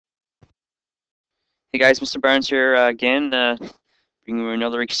Hey guys, Mr. Barnes here again, bringing you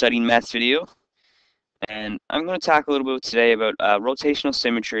another exciting math video. And I'm going to talk a little bit today about rotational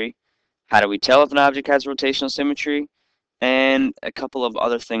symmetry. How do we tell if an object has rotational symmetry? And a couple of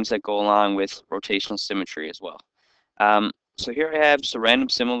other things that go along with rotational symmetry as well. So here I have just a random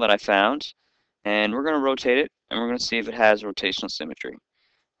symbol that I found, and we're going to rotate it, and we're going to see if it has rotational symmetry.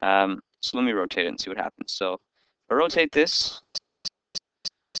 So let me rotate it and see what happens. So if I rotate this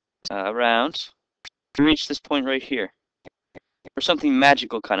around, we reach this point right here, where something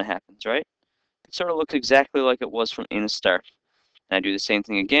magical kind of happens, right? It sort of looks exactly like it was from in the start. And I do the same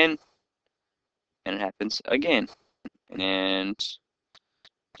thing again, and it happens again. And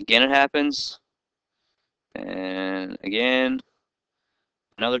again it happens, and again,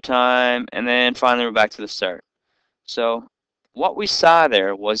 another time, and then finally we're back to the start. So what we saw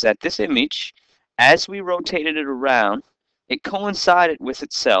there was that this image, as we rotated it around, it coincided with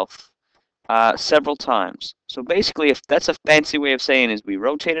itself several times. So basically, if that's a fancy way of saying is we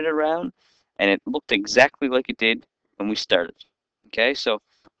rotated it around, and it looked exactly like it did when we started. Okay, so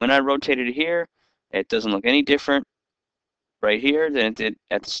when I rotated it here, it doesn't look any different right here than it did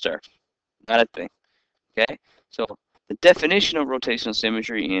at the start. Not a thing. Okay, so the definition of rotational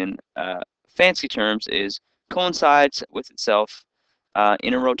symmetry in fancy terms is coincides with itself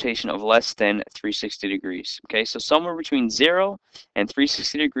in a rotation of less than 360 degrees. Okay, so somewhere between 0 and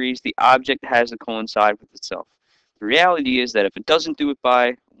 360 degrees, the object has to coincide with itself. The reality is that if it doesn't do it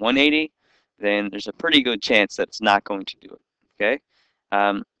by 180, then there's a pretty good chance that it's not going to do it. Okay,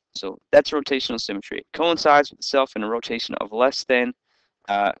 so that's rotational symmetry. It coincides with itself in a rotation of less than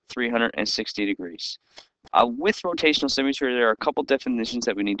 360 degrees. With rotational symmetry, there are a couple definitions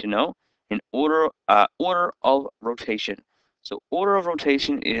that we need to know. In order of rotation. So order of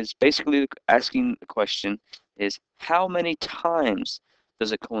rotation is basically asking the question is how many times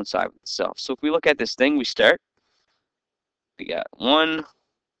does it coincide with itself? So if we look at this thing, we got 1,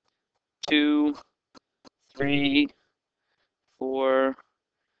 2, 3, 4,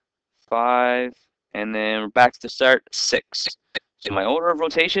 5, and then we're back to the start, 6. So my order of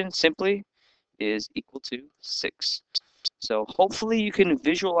rotation simply is equal to 6. So hopefully you can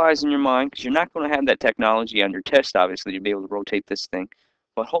visualize in your mind, because you're not going to have that technology on your test, obviously, to be able to rotate this thing.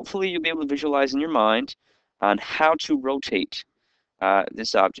 But hopefully you'll be able to visualize in your mind on how to rotate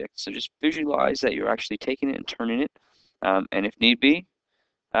this object. So just visualize that you're actually taking it and turning it. And if need be,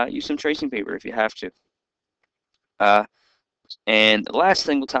 use some tracing paper if you have to. And the last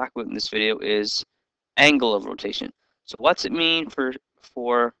thing we'll talk about in this video is angle of rotation. So what's it mean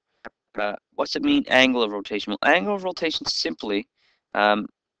what's it mean angle of rotation? Well, angle of rotation simply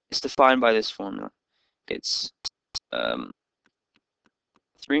is defined by this formula. It's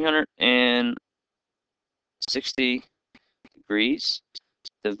 360 degrees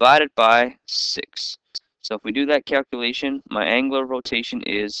divided by 6. So if we do that calculation, my angle of rotation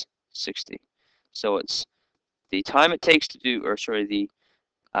is 60. So it's the time it takes to do, or sorry, the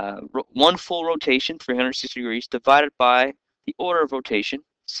one full rotation, 360 degrees, divided by the order of rotation,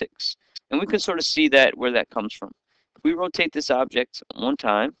 6. And we can sort of see that where that comes from. If we rotate this object one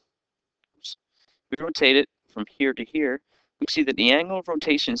time, we rotate it from here to here, we see that the angle of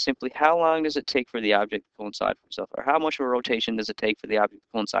rotation is simply how long does it take for the object to coincide with itself, or how much of a rotation does it take for the object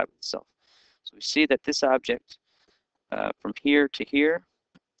to coincide with itself. So we see that this object from here to here,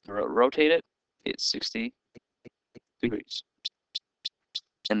 rotate it, it's 60 degrees.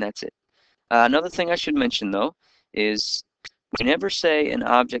 And that's it. Another thing I should mention, though, is we never say an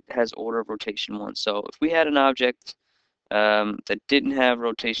object has order of rotation 1. So if we had an object that didn't have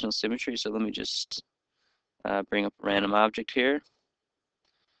rotational symmetry, so let me just bring up a random object here.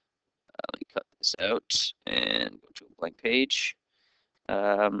 Let me cut this out and go to a blank page.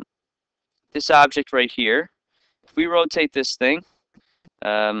 This object right here, if we rotate this thing,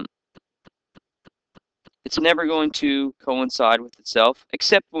 it's never going to coincide with itself,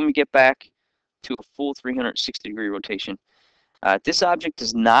 except when we get back to a full 360-degree rotation. This object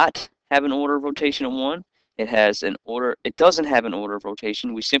does not have an order of rotation of 1. It doesn't have an order of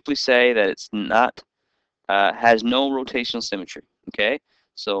rotation. We simply say that it's not has no rotational symmetry. Okay,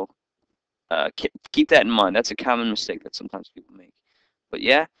 so keep that in mind. That's a common mistake that sometimes people make. But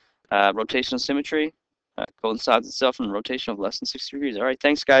yeah, rotational symmetry coincides itself in a rotation of less than 60 degrees. All right,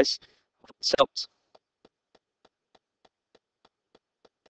 thanks guys. Hope this helps.